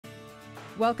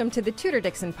Welcome to the Tudor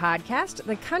Dixon Podcast.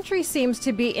 The country seems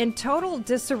to be in total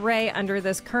disarray under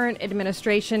this current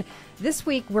administration. This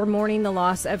week, we're mourning the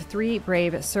loss of 3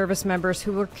 brave service members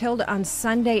who were killed on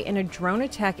Sunday in a drone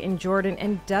attack in Jordan,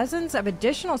 and dozens of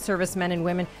additional servicemen and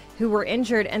women who were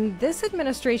injured. And this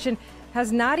administration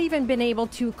has not even been able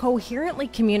to coherently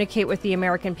communicate with the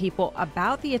American people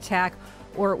about the attack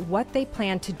or what they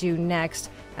plan to do next.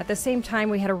 At the same time,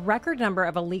 we had a record number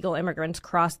of illegal immigrants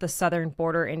cross the southern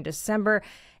border in December.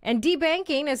 And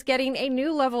debanking is getting a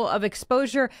new level of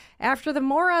exposure after the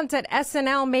morons at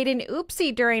SNL made an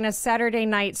oopsie during a Saturday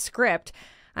night script.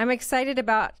 I'm excited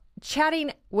about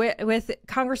chatting with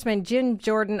Congressman Jim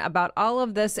Jordan about all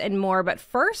of this and more. But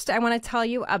first, I want to tell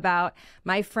you about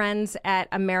my friends at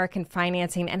American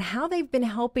Financing and how they've been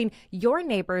helping your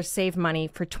neighbors save money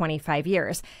for 25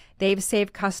 years. They've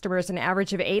saved customers an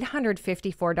average of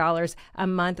 $854 a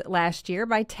month last year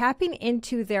by tapping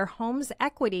into their home's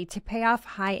equity to pay off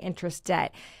high-interest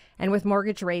debt. And with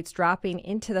mortgage rates dropping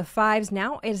into the 5s,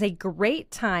 now is a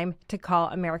great time to call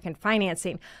American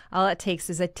Financing. All it takes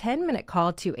is a 10-minute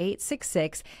call to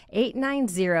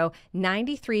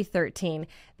 866-890-9313.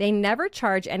 They never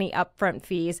charge any upfront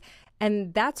fees.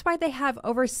 And that's why they have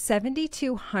over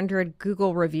 7,200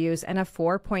 Google reviews and a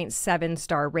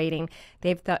 4.7-star rating.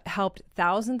 They've helped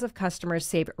thousands of customers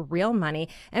save real money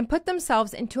and put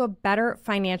themselves into a better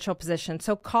financial position.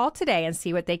 So call today and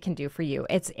see what they can do for you.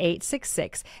 It's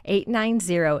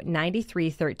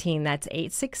 866-890-9313. That's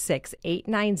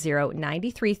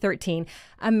 866-890-9313.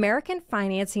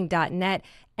 AmericanFinancing.net,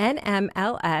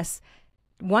 NMLS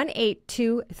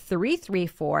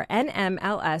 182334,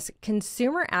 NMLS,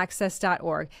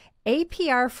 consumeraccess.org.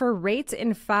 APR for rates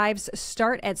in 5s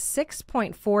start at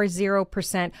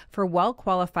 6.40% for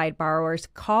well-qualified borrowers.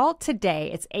 Call today.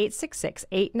 It's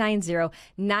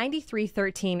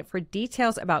 866-890-9313 for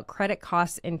details about credit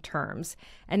costs and terms.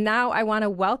 And now I want to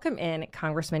welcome in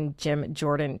Congressman Jim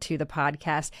Jordan to the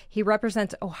podcast. He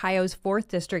represents Ohio's 4th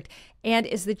District and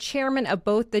is the chairman of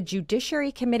both the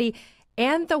Judiciary Committee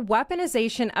and the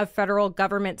Weaponization of Federal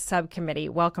Government Subcommittee.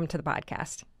 Welcome to the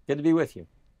podcast. Good to be with you.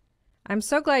 I'm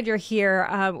so glad you're here.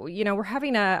 We're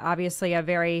having obviously a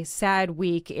very sad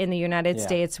week in the United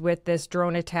States with this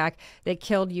drone attack that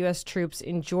killed U.S. troops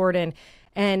in Jordan.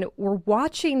 And we're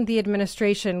watching the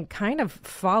administration kind of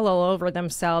fall all over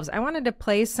themselves. I wanted to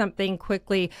play something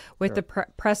quickly with the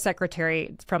press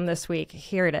secretary from this week.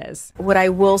 Here it is. What I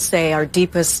will say, our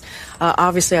deepest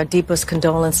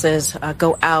condolences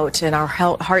go out, and our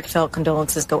heartfelt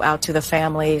condolences go out to the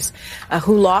families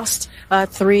who lost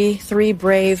three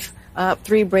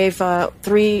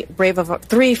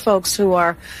folks who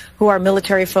are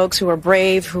military folks, who are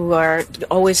brave, who are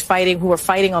always fighting, who are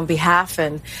fighting on behalf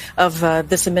of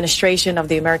this administration, of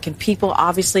the American people.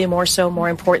 Obviously, more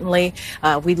importantly,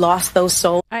 we lost those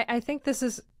souls. I think this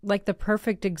is like the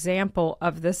perfect example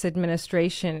of this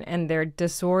administration and their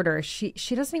disorder. She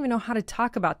doesn't even know how to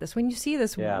talk about this. When you see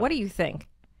this, what do you think?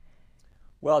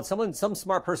 Well, some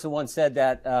smart person once said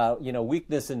that,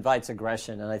 weakness invites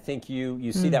aggression. And I think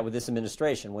you see that with this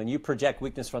administration. When you project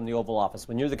weakness from the Oval Office,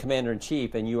 when you're the commander in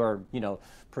chief and you are,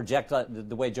 project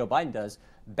the way Joe Biden does,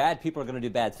 bad people are going to do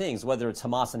bad things, whether it's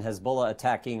Hamas and Hezbollah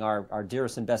attacking our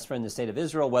dearest and best friend in the state of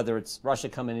Israel, whether it's Russia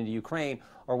coming into Ukraine,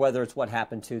 or whether it's what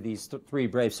happened to these 3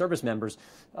 brave service members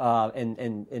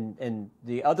and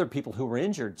the other people who were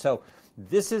injured. So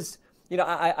this is,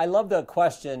 I love the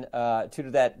question,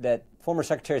 that former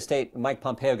Secretary of State Mike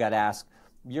Pompeo got asked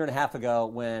a year and a half ago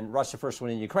when Russia first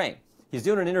went in Ukraine. He's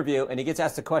doing an interview and he gets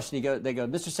asked a question. They go,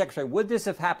 Mr. Secretary, would this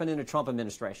have happened in a Trump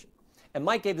administration? And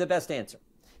Mike gave the best answer.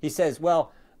 He says,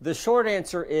 well, the short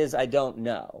answer is I don't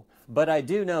know, but I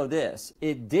do know this.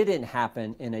 It didn't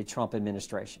happen in a Trump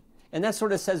administration. And that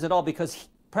sort of says it all, because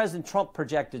President Trump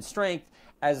projected strength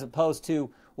as opposed to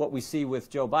what we see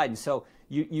with Joe Biden. So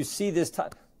you see this.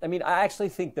 I actually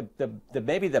think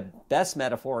maybe the best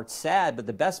metaphor, it's sad, but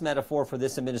the best metaphor for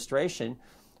this administration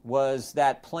was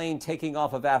that plane taking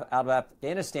off out of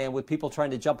Afghanistan with people trying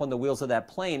to jump on the wheels of that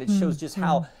plane. It shows just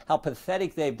how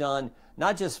pathetic they've done,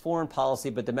 not just foreign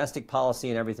policy, but domestic policy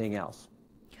and everything else.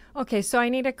 Okay, so I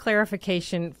need a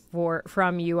clarification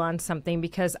from you on something,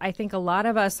 because I think a lot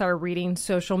of us are reading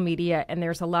social media and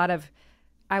there's a lot of,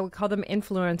 I would call them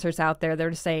influencers out there.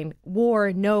 They're saying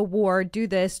war, no war, do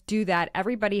this, do that.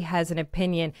 Everybody has an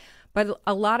opinion. But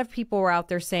a lot of people were out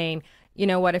there saying, you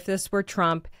know what, if this were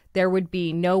Trump, there would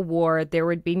be no war, there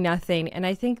would be nothing. And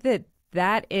I think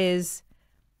that is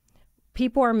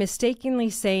people are mistakenly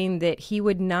saying that he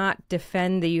would not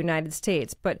defend the United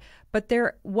States. But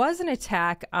there was an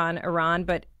attack on Iran,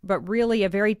 but really a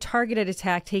very targeted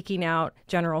attack taking out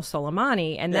General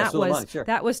Soleimani, and that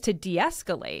was to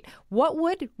de-escalate. What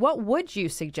would you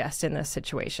suggest in this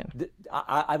situation?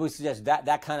 I would suggest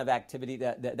that kind of activity,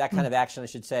 that kind of action, I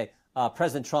should say.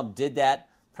 President Trump did that.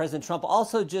 President Trump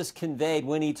also just conveyed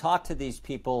when he talked to these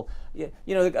people,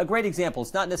 a great example.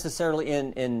 It's not necessarily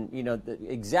in the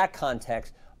exact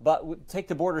context, but take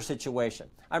the border situation.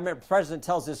 I remember the president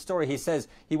tells this story. He says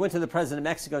he went to the president of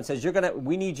Mexico and says,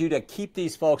 we need you to keep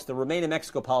these folks, the Remain in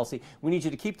Mexico policy, we need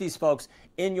you to keep these folks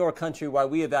in your country while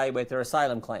we evaluate their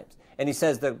asylum claims. And he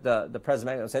says, the president of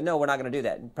Mexico said, no, we're not going to do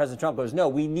that. And President Trump goes, no,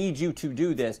 we need you to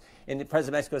do this. And the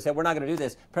president of Mexico said, we're not going to do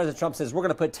this. President Trump says, we're going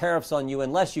to put tariffs on you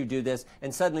unless you do this.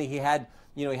 And suddenly he had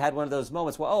one of those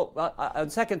moments, on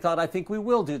second thought, I think we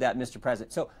will do that, Mr.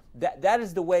 President. So that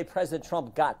is the way President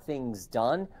Trump got things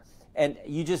done. And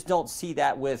you just don't see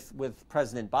that with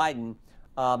President Biden.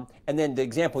 And then the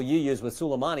example you used with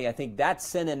Soleimani, I think that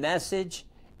sent a message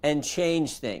and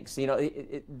changed things.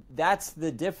 That's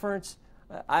the difference.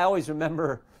 I always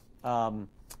remember the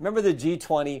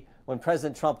G20 when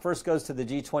President Trump first goes to the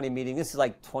G20 meeting. This is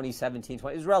like 2017, it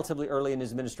was relatively early in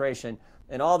his administration.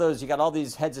 And you got all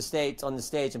these heads of states on the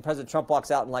stage, and President Trump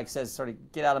walks out and says, sort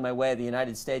of, get out of my way, the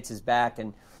United States is back.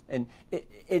 And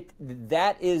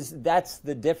that's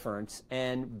the difference.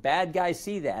 And bad guys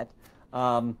see that.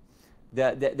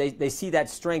 They see that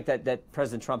strength that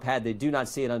President Trump had. They do not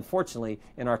see it, unfortunately,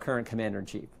 in our current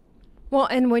commander-in-chief. Well,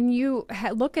 and when you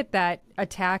look at that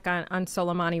attack on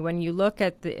Soleimani, when you look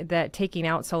at that taking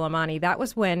out Soleimani, that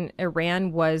was when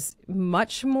Iran was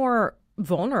much more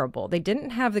vulnerable. They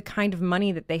didn't have the kind of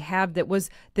money that they have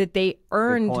that they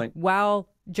earned while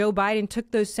Joe Biden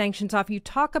took those sanctions off. You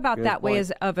talk about that way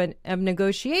as of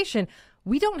negotiation.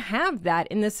 We don't have that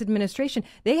in this administration.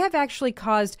 They have actually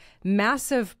caused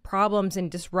massive problems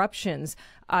and disruptions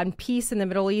on peace in the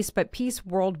Middle East, but peace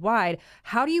worldwide.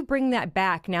 How do you bring that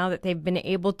back now that they've been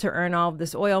able to earn all of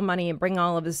this oil money and bring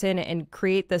all of this in and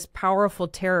create this powerful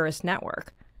terrorist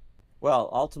network?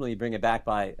 Well, ultimately, you bring it back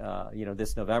by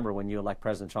this November when you elect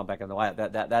President Trump back in the White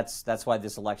House. That's why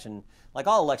this election, like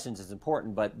all elections, is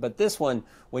important. But this one,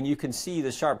 when you can see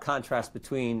the sharp contrast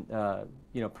between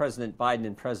President Biden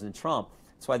and President Trump,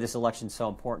 that's why this election is so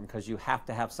important, because you have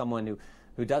to have someone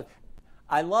who does.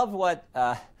 I love what.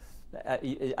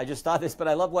 I just thought this, but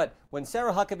I love when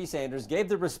Sarah Huckabee Sanders gave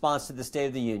the response to the State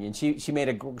of the Union. She made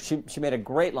a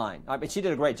great line. I mean, she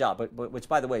did a great job, but which,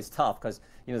 by the way, is tough, because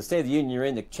the State of the Union, you're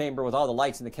in the chamber with all the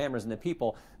lights and the cameras and the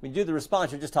people. When you do the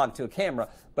response, you're just talking to a camera.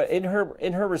 But in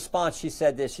her response, she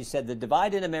said this. She said, "The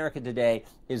divide in America today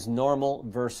is normal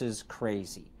versus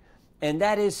crazy." And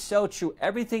that is so true.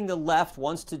 Everything the left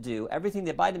wants to do, everything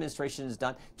the Biden administration has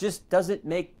done, just doesn't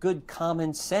make good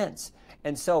common sense.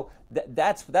 And so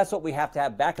that's what we have to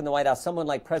have back in the White House, someone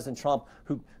like President Trump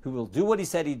who will do what he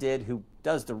said he did, who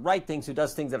does the right things, who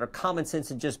does things that are common sense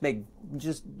and just make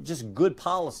just good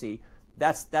policy.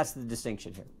 That's the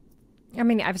distinction here. I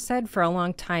mean, I've said for a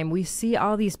long time, we see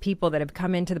all these people that have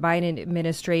come into the Biden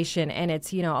administration, and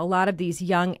it's, a lot of these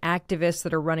young activists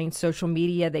that are running social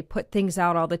media. They put things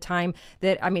out all the time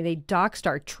they doxed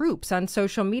our troops on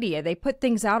social media. They put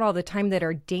things out all the time that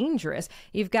are dangerous.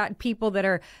 You've got people that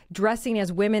are dressing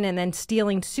as women and then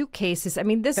stealing suitcases. I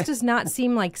mean, this does not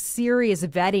seem like serious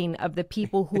vetting of the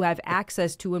people who have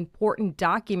access to important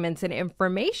documents and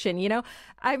information.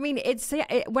 I mean,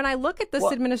 when I look at this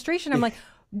administration, I'm like,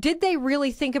 did they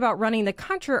really think about running the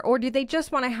country, or did they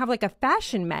just want to have like a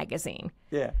fashion magazine?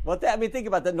 Yeah. Well, think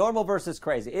about the normal versus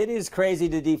crazy. It is crazy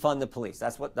to defund the police.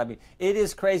 That's what I mean. It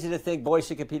is crazy to think boys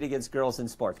should compete against girls in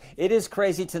sports. It is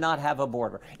crazy to not have a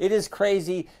border. It is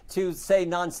crazy to say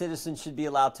non-citizens should be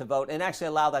allowed to vote and actually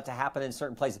allow that to happen in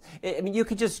certain places. You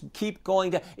could just keep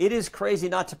going to. It is crazy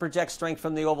not to project strength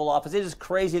from the Oval Office. It is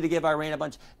crazy to give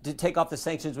Iran to take off the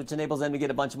sanctions, which enables them to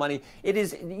get a bunch of money.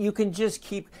 You can just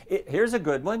keep. Here's a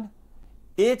good one.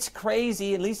 It's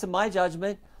crazy, at least in my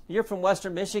judgment. You're from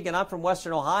Western Michigan. I'm from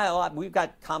Western Ohio. We've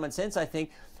got common sense, I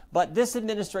think. But this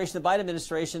administration, the Biden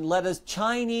administration, let a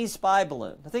Chinese spy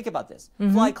balloon, now think about this,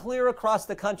 fly clear across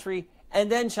the country and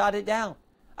then shot it down.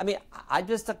 I mean, I'm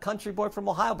just a country boy from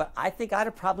Ohio, but I think I'd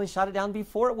have probably shot it down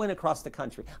before it went across the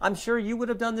country. I'm sure you would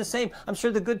have done the same. I'm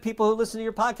sure the good people who listen to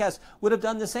your podcast would have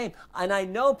done the same. And I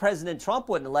know President Trump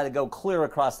wouldn't have let it go clear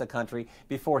across the country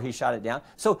before he shot it down.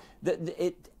 So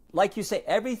like you say,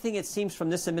 everything it seems from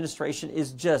this administration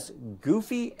is just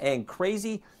goofy and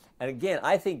crazy. And again,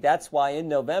 I think that's why in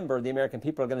November, the American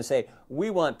people are going to say,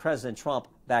 we want President Trump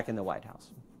back in the White House.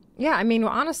 Yeah, I mean,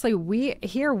 honestly,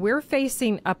 we're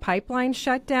facing a pipeline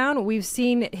shutdown. We've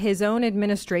seen his own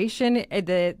administration,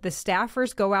 the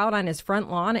staffers go out on his front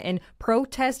lawn and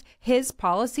protest his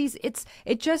policies.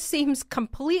 It just seems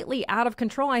completely out of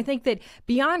control. I think that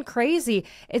beyond crazy,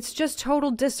 it's just total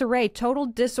disarray, total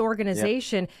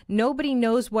disorganization. Yep. Nobody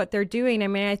knows what they're doing. I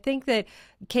mean, I think that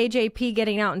KJP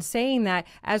getting out and saying that,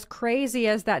 as crazy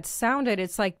as that sounded,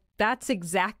 it's like that's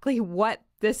exactly what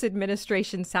this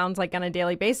administration sounds like on a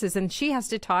daily basis, and she has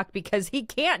to talk because he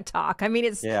can't talk. I mean,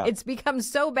 it's become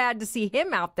so bad to see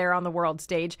him out there on the world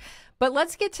stage. But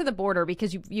let's get to the border,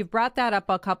 because you've brought that up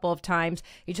a couple of times.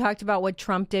 You talked about what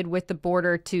Trump did with the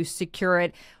border to secure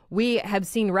it. We have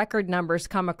seen record numbers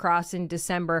come across in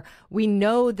December. We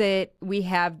know that we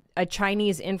have a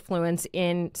Chinese influence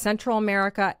in Central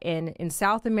America and in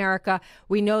South America.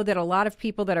 We know that a lot of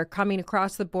people that are coming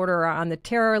across the border are on the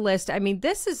terror list. I mean,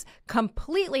 this is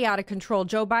completely out of control.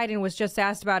 Joe Biden was just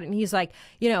asked about it, and he's like,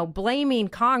 blaming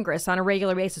Congress on a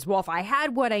regular basis. Well, if I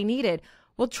had what I needed.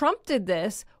 Well, Trump did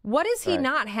this. What does he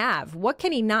not have? What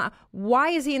can he not? Why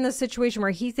is he in this situation where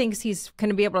he thinks he's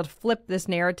going to be able to flip this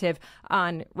narrative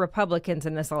on Republicans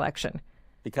in this election?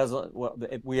 Because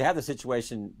we have the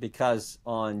situation because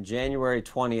on January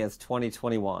 20th,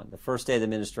 2021, the first day of the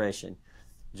administration,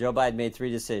 Joe Biden made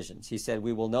 3 decisions. He said,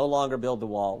 we will no longer build the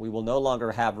wall. We will no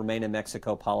longer have remain in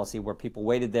Mexico policy where people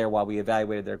waited there while we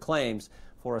evaluated their claims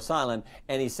for asylum.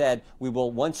 And he said,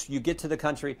 once you get to the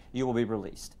country, you will be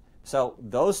released. So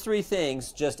those 3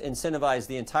 things just incentivize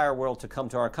the entire world to come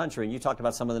to our country. And you talked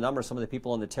about some of the numbers, some of the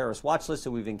people on the terrorist watch list who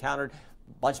we've encountered,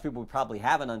 a bunch of people we probably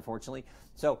haven't, unfortunately.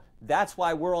 So that's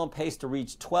why we're on pace to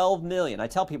reach 12 million. I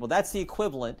tell people that's the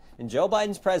equivalent. In Joe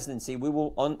Biden's presidency, we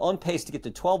will on pace to get to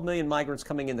 12 million migrants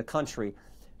coming in the country.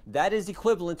 That is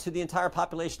equivalent to the entire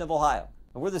population of Ohio.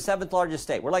 And we're the 7th largest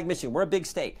state. We're like Michigan. We're a big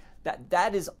state.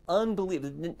 That is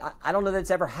unbelievable. I don't know that's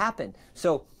ever happened.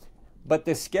 But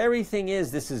the scary thing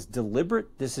is this is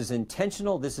deliberate, this is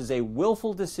intentional, this is a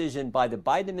willful decision by the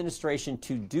Biden administration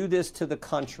to do this to the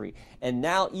country. And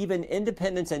now even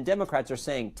independents and Democrats are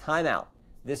saying, time out.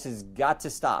 This has got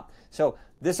to stop. So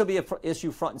this will be an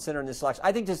issue front and center in this election.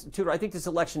 I think this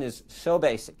election is so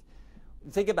basic.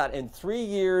 Think about it. In 3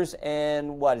 years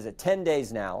and 10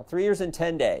 days now, 3 years and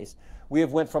 10 days, we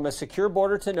have went from a secure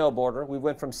border to no border. We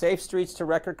went from safe streets to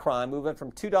record crime. We went from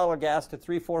 $2 gas to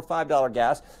 $3, $4, $5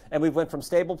 gas. And we went from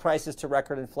stable prices to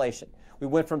record inflation. We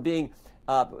went from being,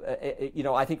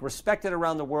 I think, respected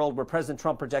around the world where President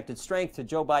Trump projected strength to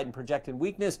Joe Biden projected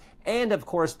weakness. And, of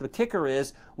course, the kicker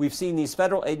is we've seen these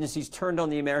federal agencies turned on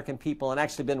the American people and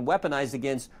actually been weaponized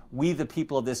against we, the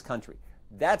people of this country.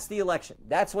 That's the election.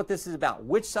 That's what this is about.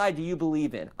 Which side do you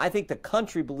believe in? I think the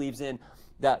country believes in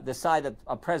the side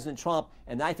of President Trump,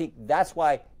 and I think that's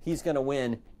why he's going to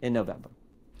win in November.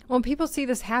 Well, people see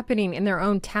this happening in their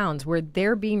own towns where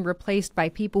they're being replaced by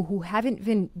people who haven't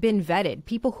been vetted,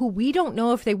 people who we don't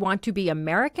know if they want to be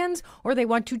Americans or they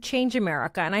want to change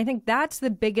America. And I think that's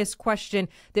the biggest question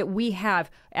that we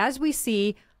have as we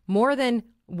see more than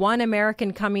one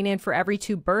American coming in for every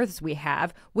 2 births we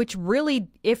have, which really,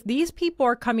 if these people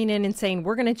are coming in and saying,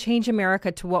 we're going to change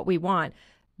America to what we want,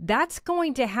 that's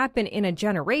going to happen in a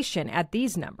generation at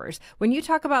these numbers. When you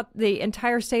talk about the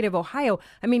entire state of Ohio,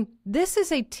 I mean, this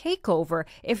is a takeover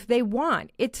if they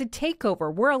want. It's a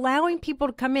takeover. We're allowing people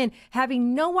to come in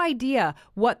having no idea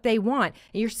what they want.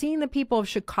 And you're seeing the people of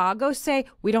Chicago say,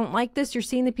 we don't like this. You're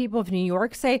seeing the people of New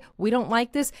York say, we don't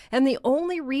like this. And the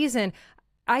only reason,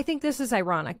 I think this is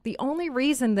ironic, the only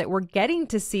reason that we're getting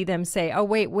to see them say, oh,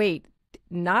 wait,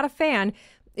 not a fan,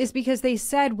 is because they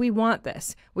said, we want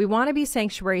this. We want to be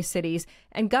sanctuary cities.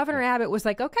 And Governor Abbott was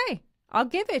like, okay, I'll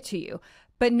give it to you.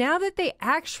 But now that they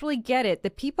actually get it, the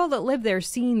people that live there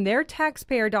seeing their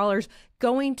taxpayer dollars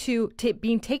going to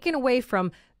being taken away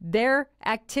from their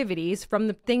activities, from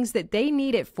the things that they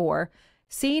need it for,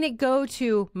 seeing it go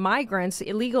to migrants,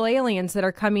 illegal aliens that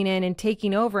are coming in and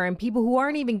taking over, and people who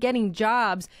aren't even getting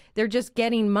jobs, they're just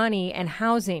getting money and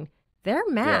housing. They're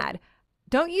mad. Yeah.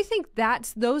 Don't you think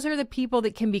those are the people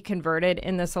that can be converted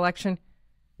in this election?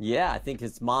 Yeah, I think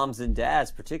it's moms and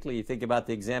dads, particularly you think about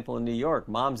the example in New York,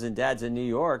 moms and dads in New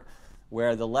York,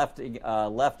 where the left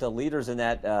leaders in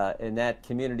that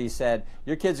community said,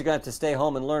 your kids are going to have to stay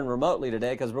home and learn remotely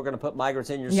today because we're going to put migrants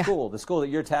in your school, the school that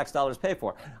your tax dollars pay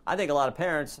for. I think a lot of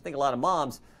parents, a lot of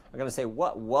moms are going to say,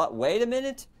 what, wait a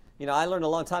minute? I learned a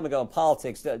long time ago in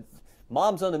politics that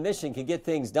moms on a mission can get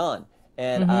things done.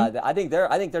 And I think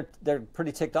they're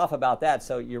pretty ticked off about that.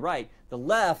 So you're right. The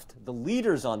left, the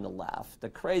leaders on the left, the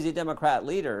crazy Democrat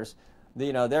leaders,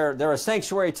 they're a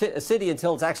sanctuary city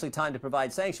until it's actually time to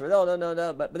provide sanctuary.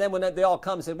 No. But then when they all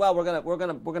come and say, well, we're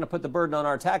gonna put the burden on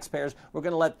our taxpayers. We're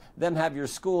gonna let them have your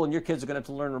school, and your kids are gonna have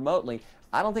to learn remotely.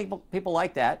 I don't think people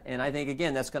like that, and I think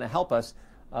again that's going to help us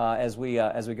as we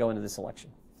go into this election.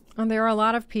 And there are a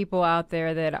lot of people out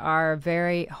there that are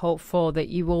very hopeful that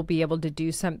you will be able to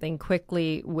do something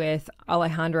quickly with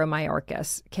Alejandro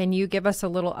Mayorkas. Can you give us a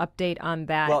little update on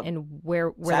that and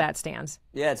where that stands?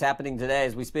 Yeah, it's happening today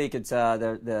as we speak. It's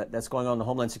that's going on in the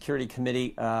Homeland Security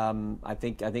Committee. I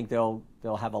think they'll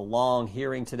have a long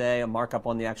hearing today, a markup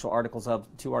on the actual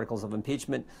two articles of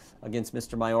impeachment against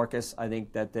Mr. Mayorkas. I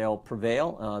think that they'll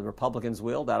prevail. The Republicans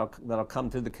will. That'll come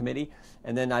through the committee,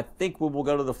 and then I think we will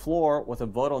go to the floor with a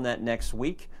vote on that next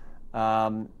week.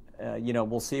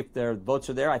 We'll see if their votes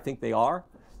are there. I think they are,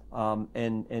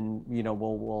 and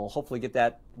we'll hopefully get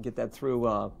that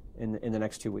through in the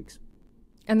next 2 weeks.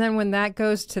 And then when that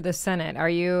goes to the Senate, are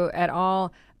you at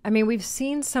all? I mean, we've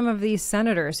seen some of these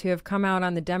senators who have come out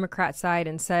on the Democrat side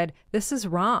and said, this is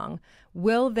wrong.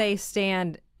 Will they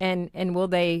stand and will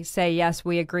they say, yes,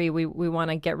 we agree, we want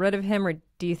to get rid of him? Or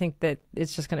do you think that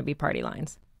it's just going to be party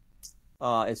lines?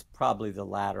 It's probably the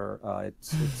latter.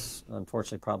 It's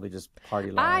unfortunately probably just party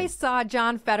lines. I saw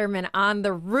John Fetterman on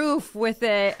the roof with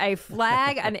a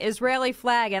flag, an Israeli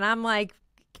flag, and I'm like,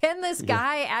 can this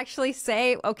guy actually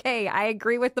say, okay, I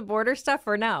agree with the border stuff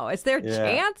or no? Is there a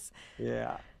chance?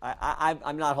 Yeah.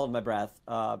 I'm not holding my breath.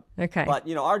 Okay. But,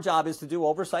 our job is to do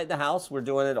oversight in the House. We're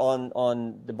doing it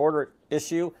on the border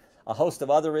issue, a host of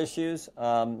other issues.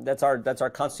 That's our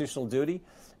constitutional duty.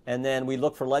 And then we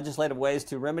look for legislative ways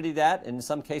to remedy that. In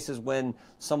some cases, when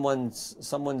someone's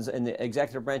in the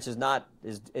executive branch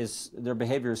is their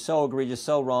behavior is so egregious,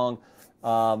 so wrong,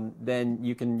 then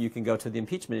you can go to the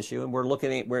impeachment issue. And we're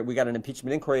looking at we got an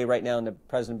impeachment inquiry right now into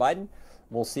President Biden.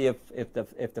 We'll see if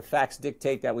the facts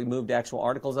dictate that we move to actual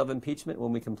articles of impeachment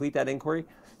when we complete that inquiry.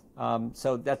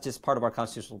 So that's just part of our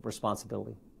constitutional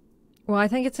responsibility. Well, I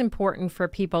think it's important for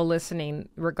people listening,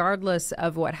 regardless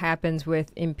of what happens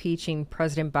with impeaching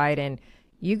President Biden,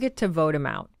 you get to vote him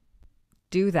out.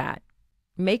 Do that.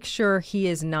 Make sure he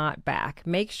is not back.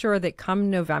 Make sure that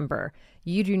come November,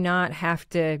 you do not have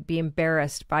to be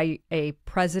embarrassed by a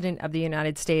president of the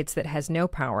United States that has no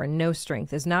power and no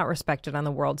strength, is not respected on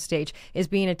the world stage, is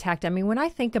being attacked. I mean, when I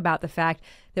think about the fact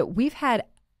that we've had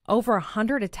over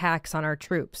 100 attacks on our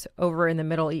troops over in the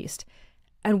Middle East,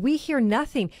 and we hear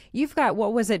nothing. You've got,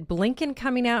 Blinken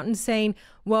coming out and saying,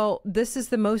 well, this is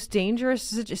the most dangerous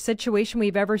situation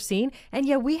we've ever seen. And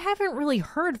yet we haven't really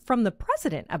heard from the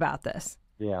president about this.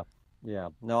 Yeah.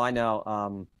 No, I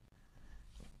know.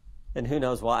 And who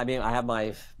knows why? I mean, I have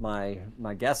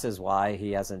my guesses why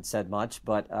he hasn't said much.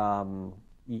 But,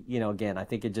 again, I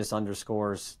think it just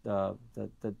underscores the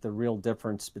real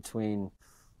difference between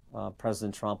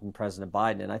President Trump and President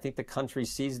Biden. And I think the country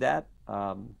sees that.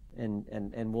 And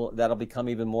that'll become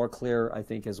even more clear, I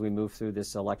think, as we move through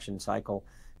this election cycle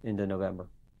into November.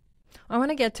 I want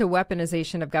to get to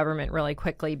weaponization of government really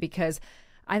quickly, because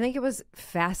I think it was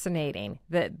fascinating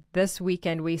that this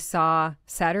weekend we saw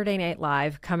Saturday Night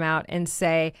Live come out and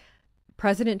say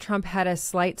President Trump had a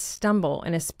slight stumble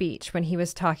in a speech when he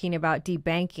was talking about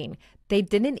debanking. They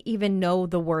didn't even know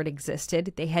the word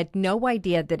existed. They had no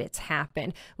idea that it's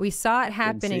happened. We saw it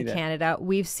happen in Canada.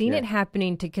 We've seen it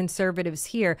happening to conservatives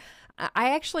here.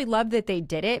 I actually love that they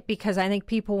did it, because I think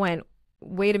people went,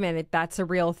 wait a minute, that's a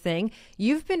real thing.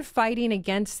 You've been fighting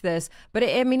against this, but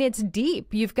it's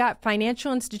deep. You've got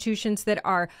financial institutions that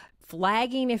are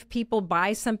flagging if people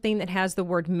buy something that has the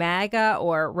word MAGA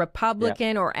or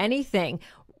Republican or anything.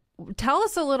 Tell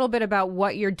us a little bit about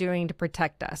what you're doing to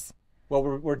protect us. Well,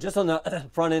 we're just on the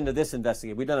front end of this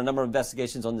investigation. We've done a number of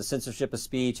investigations on the censorship of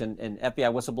speech and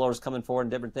FBI whistleblowers coming forward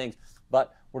and different things.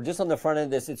 But we're just on the front end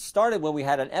of this. It started when we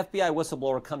had an FBI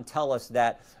whistleblower come tell us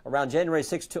that around January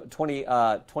 6,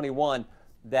 2021,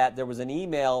 that there was an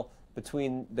email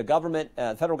between the government,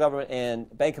 federal government,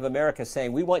 and Bank of America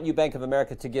saying, we want you, Bank of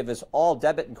America, to give us all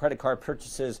debit and credit card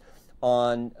purchases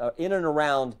on in and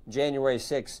around January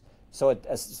 6th. So at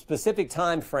a specific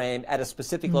time frame at a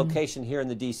specific location here in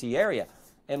the D.C. area.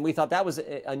 And we thought that was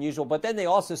unusual. But then they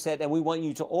also said, and we want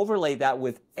you to overlay that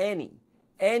with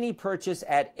any purchase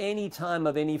at any time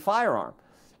of any firearm.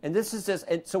 And this is just,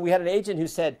 and so we had an agent who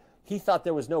said he thought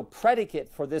there was no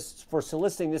predicate for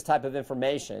soliciting this type of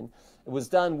information. It was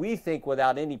done, we think,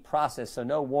 without any process, so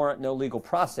no warrant, no legal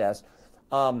process.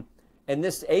 And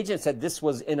this agent said this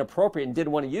was inappropriate and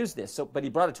didn't want to use this. But he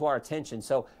brought it to our attention.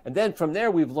 And then from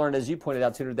there, we've learned, as you pointed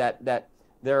out, Tudor, that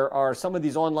there are some of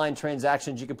these online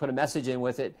transactions. You can put a message in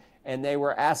with it, and they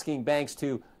were asking banks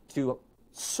to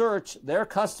search their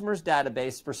customers'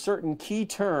 database for certain key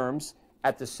terms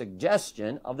at the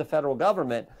suggestion of the federal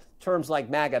government, terms like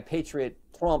MAGA, Patriot,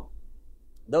 Trump,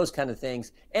 those kind of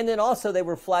things. And then also they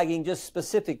were flagging just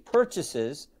specific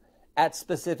purchases at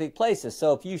specific places.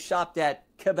 So if you shopped at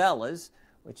Cabela's,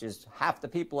 which is half the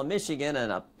people in Michigan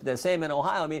and the same in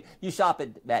Ohio, I mean, you shop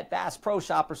at Bass Pro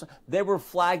Shop or something, they were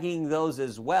flagging those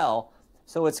as well.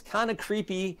 So it's kind of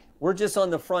creepy. We're just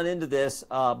on the front end of this,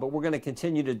 but we're going to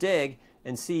continue to dig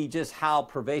and see just how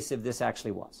pervasive this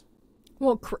actually was.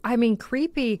 Well, I mean,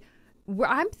 creepy.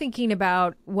 I'm thinking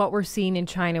about what we're seeing in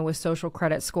China with social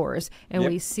credit scores. And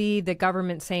we see the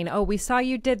government saying, oh, we saw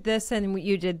you did this and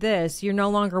you did this. You're no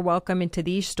longer welcome into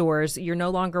these stores. You're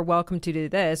no longer welcome to do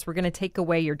this. We're going to take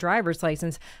away your driver's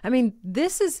license. I mean,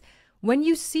 this is when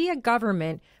you see a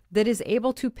government that is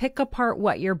able to pick apart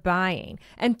what you're buying.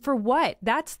 And for what?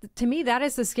 That's, to me, that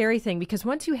is the scary thing, because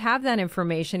once you have that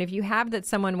information, if you have that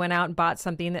someone went out and bought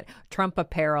something that Trump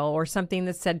apparel or something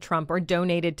that said Trump or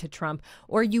donated to Trump,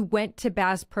 or you went to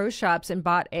Bass Pro Shops and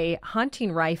bought a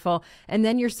hunting rifle, and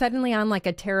then you're suddenly on like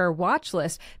a terror watch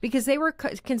list because they were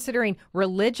considering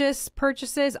religious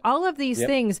purchases, all of these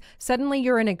things, suddenly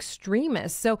you're an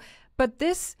extremist. So,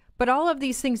 but all of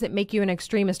these things that make you an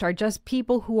extremist are just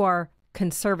people who are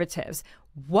conservatives.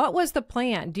 What was the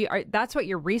plan? That's what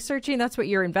you're researching. That's what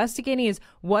you're investigating. Is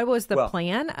what was the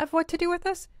plan of what to do with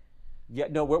this? Yeah,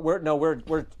 no,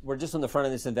 we're just on the front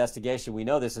of this investigation. We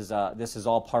know this is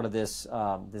all part of this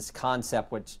this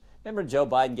concept. Which, remember, Joe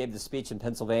Biden gave the speech in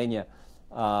Pennsylvania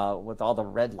with all the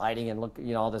red lighting and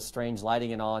all the strange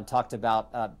lighting and all, and talked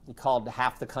about he called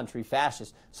half the country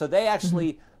fascist. So they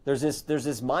actually there's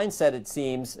this mindset, it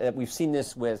seems, that we've seen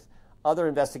this with other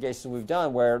investigations we've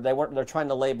done, where they're trying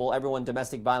to label everyone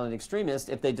domestic violent extremist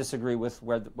if they disagree with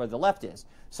where the left is.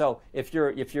 So if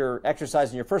you're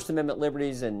exercising your First Amendment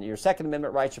liberties and your Second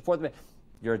Amendment rights, your Fourth Amendment,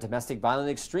 you're a domestic violent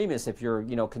extremist if you're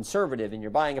conservative and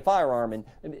you're buying a firearm,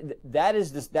 and that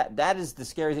is the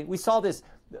scary thing. We saw this,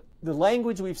 the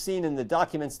language we've seen in the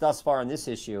documents thus far on this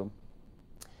issue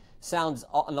sounds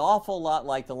an awful lot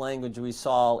like the language we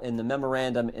saw in the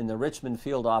memorandum in the Richmond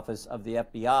field office of the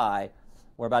FBI,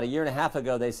 where about a year and a half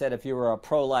ago they said if you were a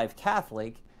pro-life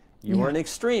Catholic, you were an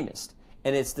extremist.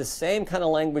 And it's the same kind of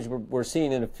language we're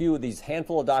seeing in a few of these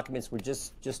handful of documents we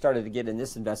just started to get in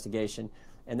this investigation.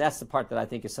 And that's the part that I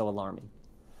think is so alarming.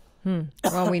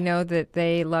 Well, we know that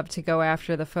they love to go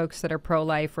after the folks that are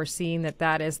pro-life. We're seeing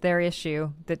that is their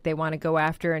issue that they want to go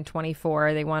after in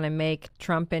 24. They want to make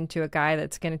Trump into a guy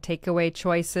that's going to take away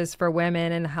choices for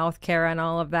women and health care and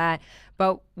all of that.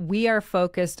 But we are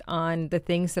focused on the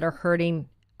things that are hurting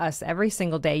us every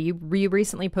single day. You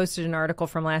recently posted an article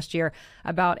from last year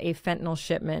about a fentanyl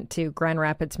shipment to Grand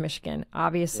Rapids, Michigan.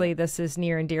 Obviously, this is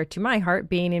near and dear to my heart,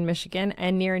 being in Michigan,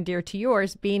 and near and dear to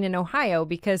yours, being in Ohio,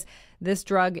 because this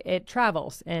drug, it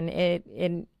travels and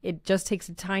it just takes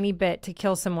a tiny bit to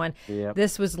kill someone. Yep.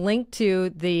 This was linked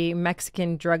to the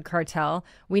Mexican drug cartel.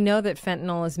 We know that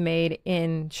fentanyl is made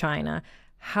in China.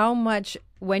 How much,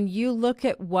 when you look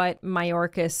at what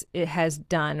Mayorkas has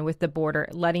done with the border,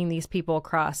 letting these people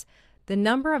across, the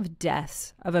number of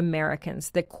deaths of Americans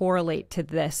that correlate to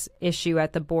this issue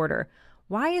at the border,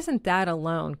 why isn't that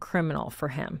alone criminal for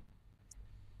him?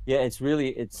 Yeah, it's really,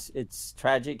 it's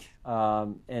tragic.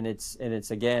 And it's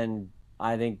again,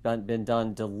 I think been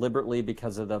done deliberately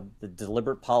because of the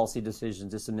deliberate policy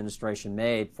decisions this administration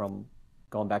made from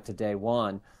going back to day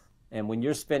one. And when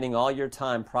you're spending all your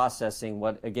time processing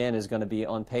what, again, is going to be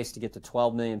on pace to get to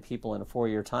 12 million people in a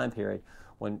 4-year time period,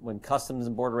 when Customs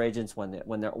and Border agents,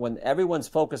 when everyone's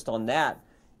focused on that,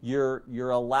 you're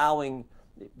allowing,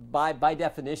 by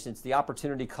definition, it's the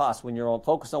opportunity cost. When you're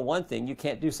focused on one thing, you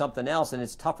can't do something else, and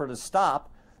it's tougher to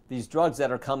stop these drugs that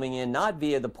are coming in, not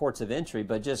via the ports of entry,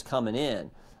 but just coming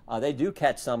in. They do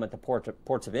catch some at the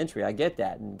ports of entry. I get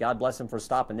that, and God bless them for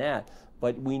stopping that.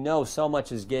 But we know so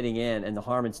much is getting in, and the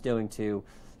harm it's doing to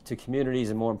communities,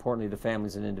 and more importantly, to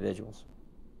families and individuals.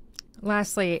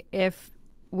 Lastly, if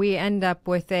we end up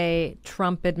with a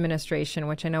Trump administration,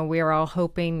 which I know we are all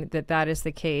hoping that is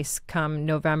the case come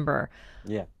November.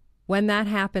 Yeah. When that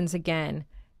happens again,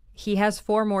 he has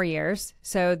 4 more years.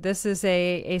 So this is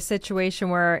a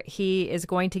situation where he is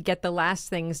going to get the last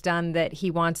things done that he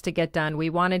wants to get done.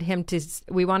 We wanted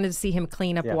to see him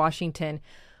clean up Washington.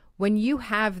 When you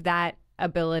have that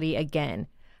ability again,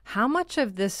 how much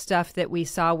of this stuff that we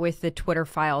saw with the Twitter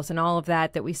files and all of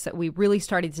that we really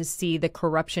started to see the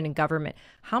corruption in government,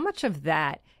 how much of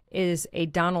that is a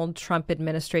Donald Trump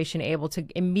administration able to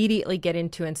immediately get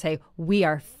into and say, we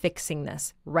are fixing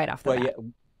this right off the bat?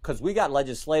 because we got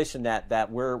legislation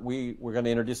that we're going to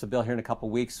introduce a bill here in a couple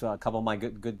of weeks. A couple of my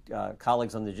good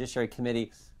colleagues on the Judiciary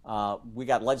Committee, we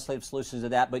got legislative solutions to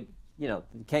that, but you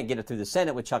can't get it through the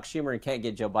Senate with Chuck Schumer and can't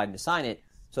get Joe Biden to sign it.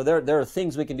 So there are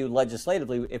things we can do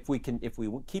legislatively if we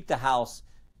keep the House,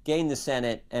 gain the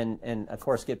Senate, and of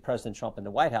course get President Trump in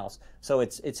the White House. So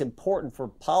it's important for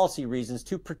policy reasons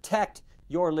to protect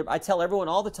your liberty. I tell everyone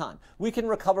all the time, we can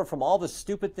recover from all the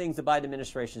stupid things the Biden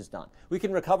administration has done. We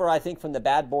can recover, I think, from the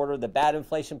bad border, the bad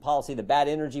inflation policy, the bad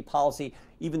energy policy,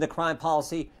 even the crime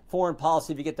policy, foreign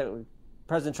policy if you get the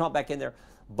President Trump back in there.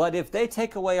 But if they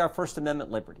take away our First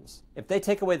Amendment liberties, if they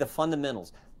take away the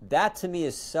fundamentals, that to me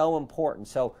is so important.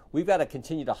 So we've got to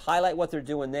continue to highlight what they're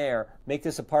doing there, make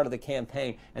this a part of the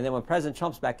campaign, and then when President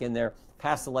Trump's back in there,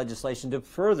 pass the legislation to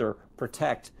further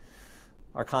protect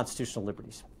our constitutional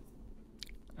liberties.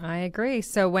 I agree.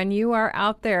 So when you are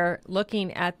out there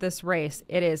looking at this race,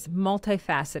 it is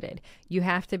multifaceted. You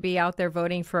have to be out there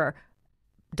voting for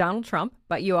Donald Trump,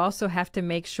 but you also have to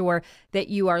make sure that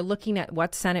you are looking at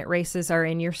what Senate races are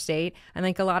in your state. I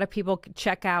think a lot of people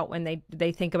check out when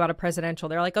they think about a presidential.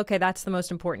 They're like, okay, that's the most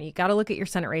important. You got to look at your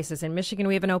Senate races. In Michigan,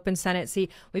 we have an open Senate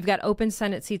seat. We've got open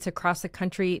Senate seats across the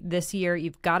country this year.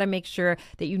 You've got to make sure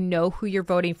that you know who you're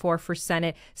voting for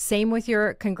Senate. Same with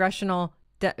your congressional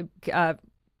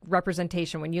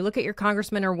representation. When you look at your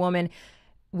congressman or woman,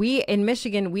 in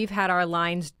Michigan, we've had our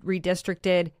lines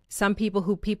redistricted. Some people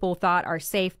who people thought are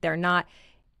safe, they're not.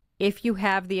 If you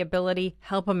have the ability,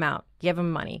 help them out. Give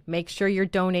them money. Make sure you're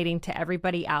donating to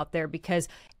everybody out there because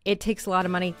it takes a lot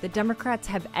of money. The Democrats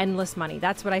have endless money.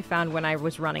 That's what I found when I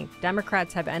was running.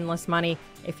 Democrats have endless money.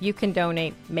 If you can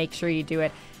donate, make sure you do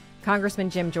it. Congressman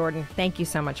Jim Jordan, thank you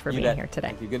so much for being here today.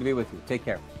 Thank you. Good to be with you. Take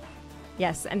care.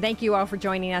 Yes, and thank you all for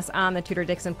joining us on the Tudor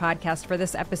Dixon Podcast. For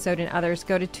this episode and others,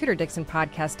 go to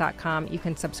TudorDixonPodcast.com. You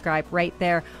can subscribe right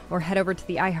there or head over to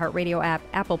the iHeartRadio app,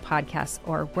 Apple Podcasts,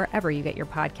 or wherever you get your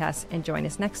podcasts, and join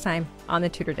us next time on the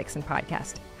Tudor Dixon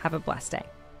Podcast. Have a blessed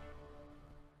day.